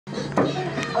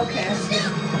Okay.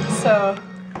 So.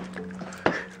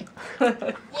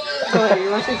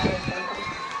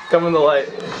 Come in the light.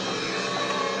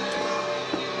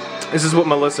 This is what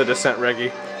Melissa just sent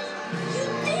Reggie.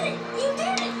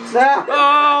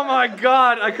 Oh my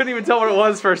god! I couldn't even tell what it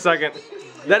was for a second.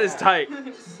 That is tight.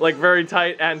 Like very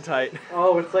tight and tight.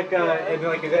 Oh, it's like the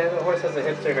horse has a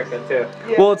hipster haircut too.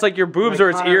 Yeah. Well, it's like your boobs are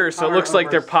its ears, so it looks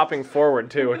like they're popping forward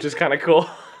too, which is kind of cool.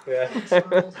 Yeah.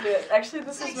 Actually,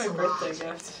 this is my birthday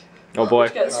gift. Oh boy.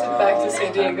 She got sent back to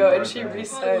San Diego and she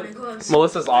re-signed.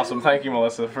 Melissa's awesome. Thank you,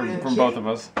 Melissa, from both of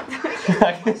us.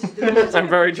 I'm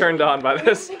very turned on by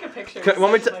this. Take a picture.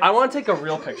 I want to take a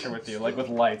real picture with you, like with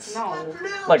lights. No.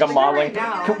 Like a modeling.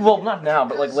 Right well, not now,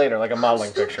 but like later, like a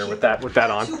modeling picture with that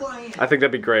on. I think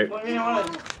that'd be great. Well, you know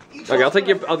what? Okay, I'll take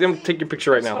your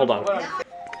picture right now. Hold on.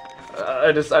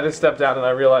 I just stepped down and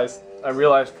I realized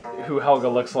who Helga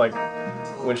looks like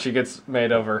when she gets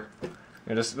made over.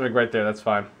 You're just like right there. That's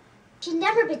fine. She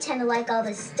never pretend to like all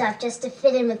this stuff just to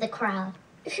fit in with the crowd.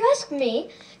 If you ask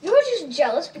me, you're just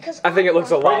jealous because I think it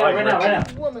looks a lot like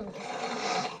Ricky. Woman.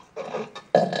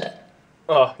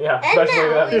 Oh yeah, especially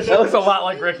that. That looks a lot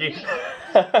like Ricky.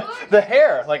 The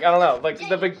hair, like I don't know, like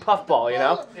the big puff ball, you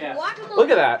know? Yeah. Look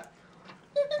at that.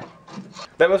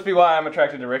 That must be why I'm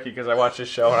attracted to Ricky, because I watched his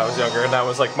show when I was younger, and that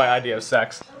was like my idea of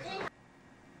sex.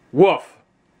 Woof.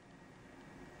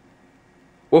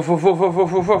 Woof woof woof woof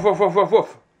woof woof woof woof woof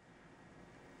woof.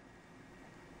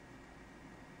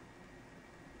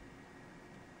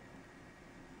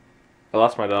 I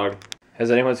lost my dog.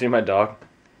 Has anyone seen my dog?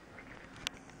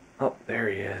 Oh, there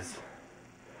he is.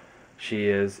 She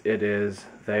is, it is,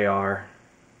 they are,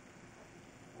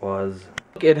 was.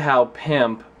 Look at how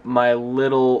pimp my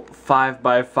little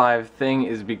 5x5 thing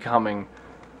is becoming.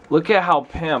 Look at how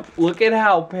pimp. Look at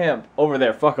how pimp. Over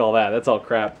there, fuck all that. That's all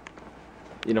crap.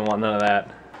 You don't want none of that.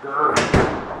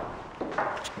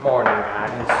 Morning,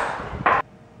 guys.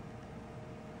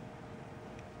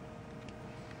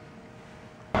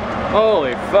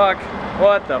 Holy fuck.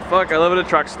 What the fuck? I live at a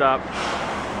truck stop.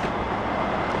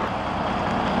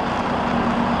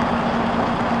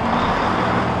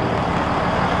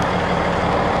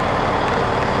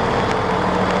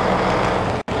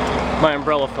 My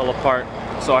umbrella fell apart,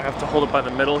 so I have to hold it by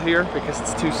the middle here because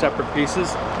it's two separate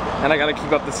pieces, and I gotta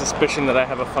keep up the suspicion that I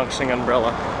have a functioning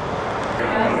umbrella.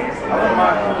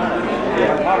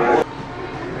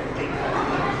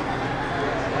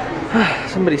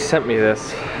 Somebody sent me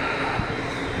this,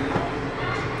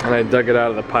 and I dug it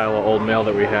out of the pile of old mail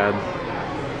that we had,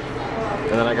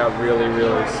 and then I got really,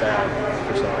 really sad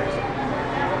for some reason.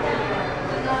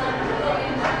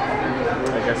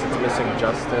 I guess it's missing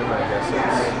Justin, I guess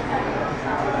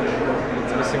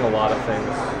it's missing a lot of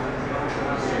things.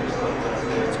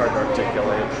 It's hard to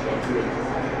articulate.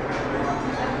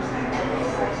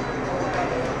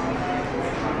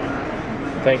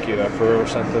 Thank you, for whoever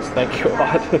sent this. Thank you a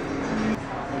lot.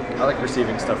 I like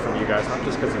receiving stuff from you guys, not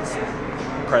just because it's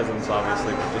presents,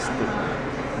 obviously, but just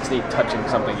it's neat touching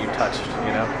something you touched,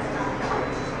 you know?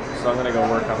 So I'm gonna go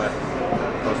work on that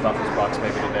post office box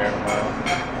maybe today or tomorrow,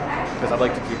 because I'd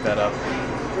like to keep that up.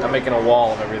 I'm making a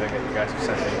wall of everything that you guys have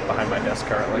sent me behind my desk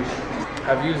currently.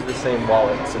 I've used the same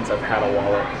wallet since I've had a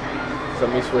wallet, so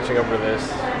me switching over to this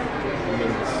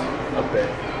means a bit,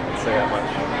 I'd say that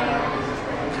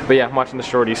much. But yeah, I'm watching the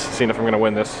shorties, seeing if I'm gonna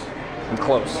win this. I'm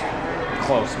close.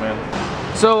 Close, man.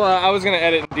 So I was gonna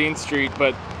edit in Dean Street,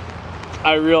 but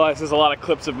I realized there's a lot of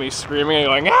clips of me screaming and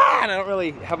going, ah! And I don't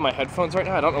really have my headphones right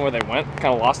now. I don't know where they went.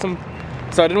 Kind of lost them.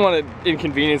 So I didn't want to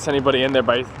inconvenience anybody in there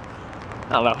by, I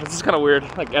don't know. It's just kind of weird,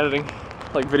 like editing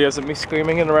like videos of me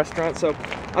screaming in a restaurant. So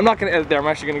I'm not gonna edit there. I'm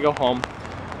actually gonna go home.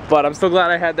 But I'm still glad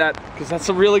I had that because that's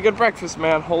a really good breakfast,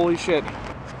 man. Holy shit.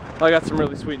 Well, I got some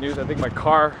really sweet news. I think my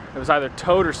car, it was either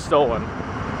towed or stolen.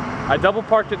 I double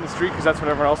parked it in the street because that's what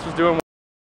everyone else was doing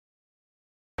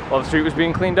while the street was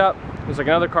being cleaned up. There's like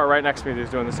another car right next to me that's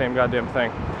doing the same goddamn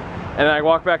thing. And then I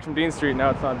walked back from Dean Street and now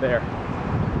it's not there.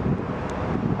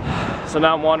 So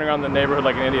now I'm wandering around the neighborhood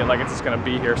like an idiot, like it's just gonna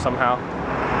be here somehow.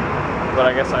 But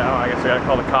I guess I guess we gotta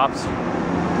call the cops.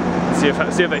 See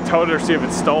if they towed it or see if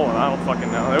it's stolen. I don't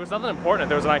fucking know. There was nothing important.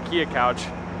 There was an IKEA couch.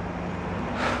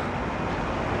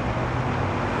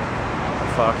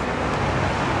 Fuck.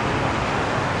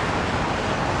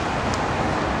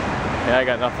 Yeah, I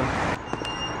got nothing.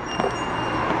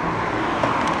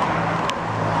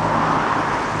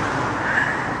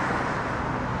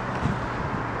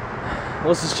 Well,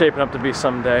 this is shaping up to be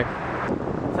some day.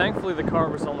 Thankfully the car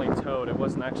was only towed, it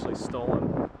wasn't actually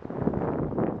stolen.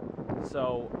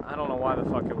 So, I don't know why the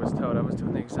fuck it was towed. I was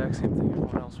doing the exact same thing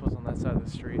everyone else was on that side of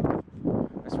the street.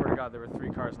 I swear to God, there were 3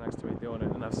 cars next to me doing it,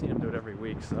 and I've seen him do it every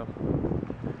week, so.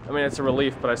 I mean, it's a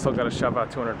relief, but I still gotta shove out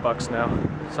 200 bucks now.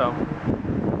 So,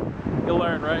 you'll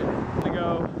learn, right? I'm gonna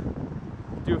go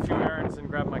do a few errands and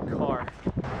grab my car.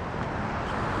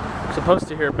 I'm supposed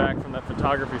to hear back from that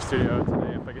photography studio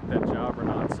today if I get that job or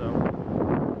not,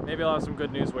 so maybe I'll have some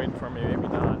good news waiting for me, maybe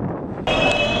not.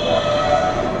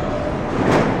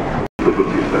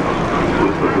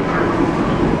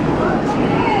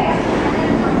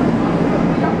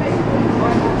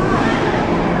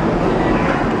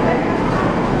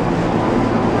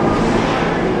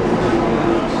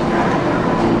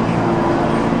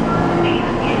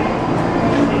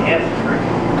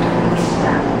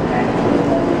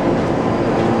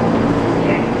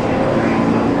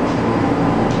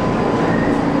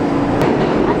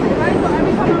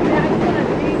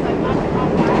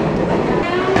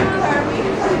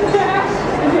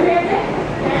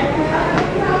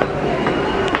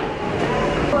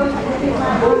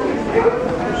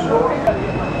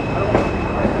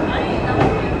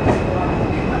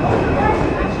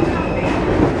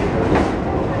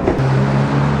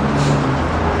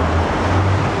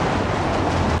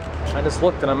 I just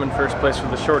looked and I'm in first place for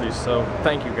the shorties, so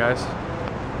thank you guys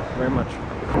very much.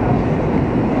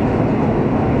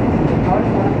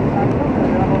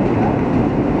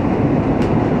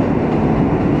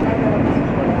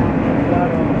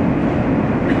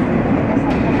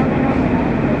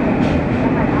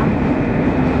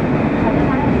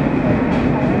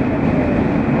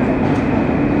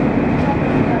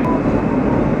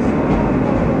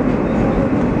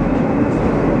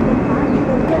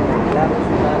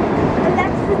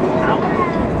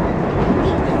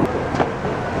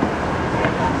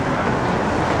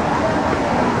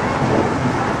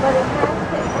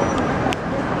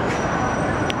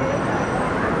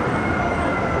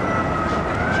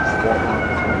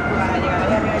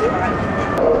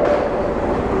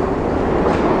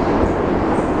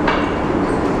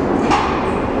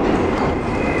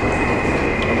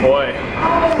 Boy.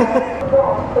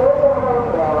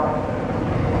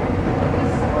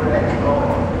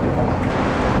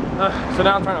 So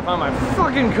now I'm trying to find my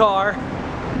fucking car.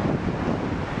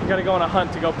 You gotta go on a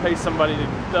hunt to go pay somebody to,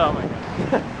 oh my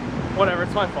god. Whatever,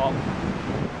 it's my fault.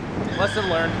 Lesson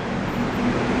learned.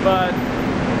 But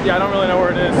yeah, I don't really know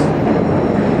where it is.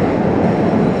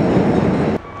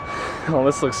 Well,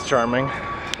 this looks charming.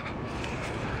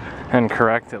 And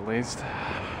correct at least.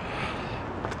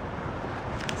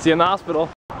 See you in the hospital.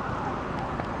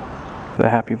 The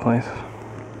happy place.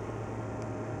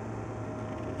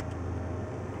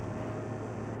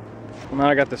 Now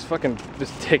I got this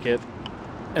ticket,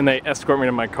 and they escort me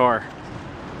to my car.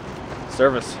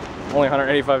 Service, only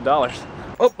 $185.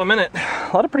 Oh, a minute.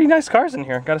 A lot of pretty nice cars in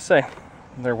here, gotta say.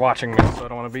 They're watching me, so I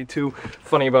don't want to be too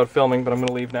funny about filming, but I'm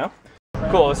gonna leave now.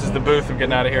 Cool, this is the booth. I'm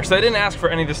getting out of here. So they didn't ask for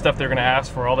any of the stuff they're gonna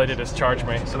ask for. All they did is charge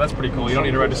me. So that's pretty cool. You don't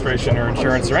need a registration or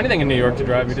insurance or anything in New York to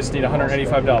drive. You just need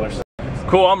 $185.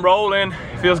 Cool, I'm rolling.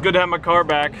 Feels good to have my car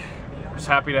back. Just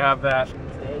happy to have that.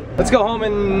 Let's go home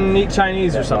and eat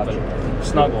Chinese or something.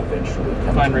 Snuggle.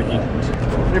 Find Ricky.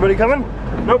 Anybody coming?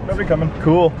 Nope, nobody coming.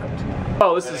 Cool.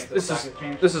 Oh,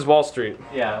 this is Wall Street.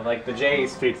 Yeah, like the J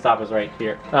Street stop is right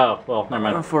here. Oh, well, never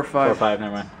mind. 4-5. 4-5,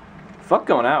 never mind. Fuck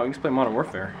going out. We can just play Modern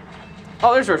Warfare.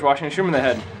 Oh, there's George Washington. Shoot him in the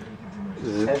head.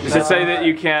 Does it say that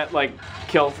you can't, like,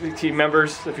 kill team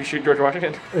members if you shoot George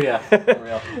Washington? Yeah, for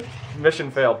real. Mission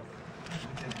failed.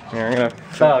 Here, I'm gonna.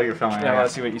 Oh, you're filming. Yeah, I wanna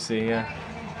see what you see. Yeah.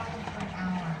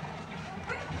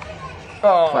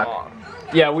 Oh. Fuck.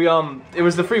 Yeah, it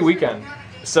was the free weekend,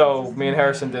 so me and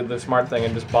Harrison did the smart thing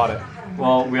and just bought it.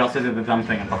 Well, we also did the dumb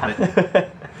thing and bought it.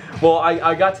 Well,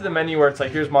 I got to the menu where it's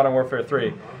like, here's Modern Warfare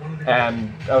 3.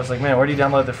 And I was like, man, where do you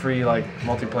download the free like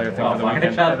multiplayer thing for the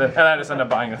weekend? And I just ended up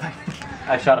buying the thing.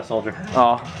 I shot a soldier.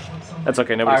 Oh, that's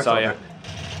okay, nobody saw you.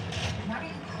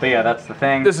 But yeah, that's the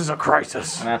thing. This is a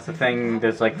crisis. And that's the thing,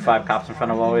 there's like 5 cops in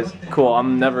front of always. Cool,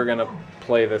 I'm never gonna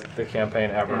play the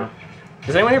campaign ever.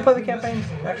 Does anyone here play the campaign,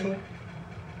 actually?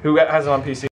 Who has it on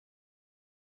PC?